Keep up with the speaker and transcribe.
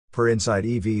Per Inside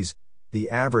EVs, the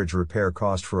average repair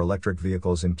cost for electric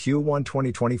vehicles in Q1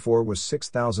 2024 was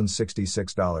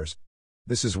 $6,066.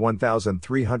 This is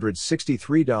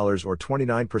 $1,363 or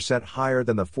 29% higher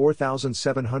than the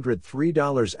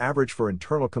 $4,703 average for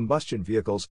internal combustion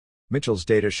vehicles. Mitchell's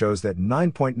data shows that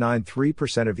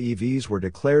 9.93% of EVs were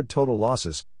declared total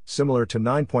losses, similar to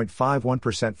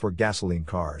 9.51% for gasoline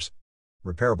cars.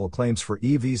 Repairable claims for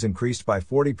EVs increased by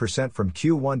 40% from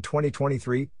Q1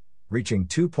 2023, reaching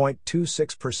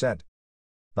 2.26%.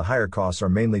 The higher costs are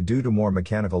mainly due to more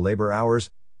mechanical labor hours,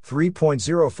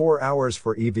 3.04 hours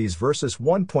for EVs versus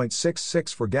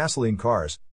 1.66 for gasoline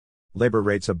cars. Labor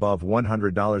rates above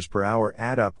 $100 per hour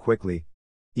add up quickly.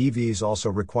 EVs also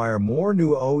require more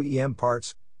new OEM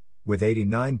parts, with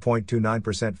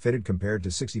 89.29% fitted compared to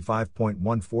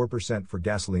 65.14% for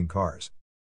gasoline cars.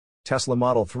 Tesla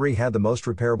Model 3 had the most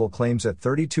repairable claims at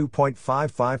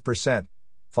 32.55%,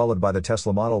 followed by the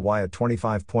Tesla Model Y at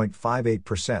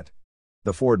 25.58%.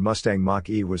 The Ford Mustang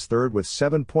Mach-E was third with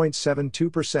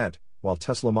 7.72%, while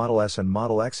Tesla Model S and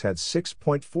Model X had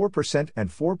 6.4% and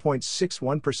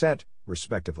 4.61%,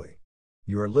 respectively.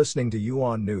 You are listening to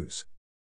UON News.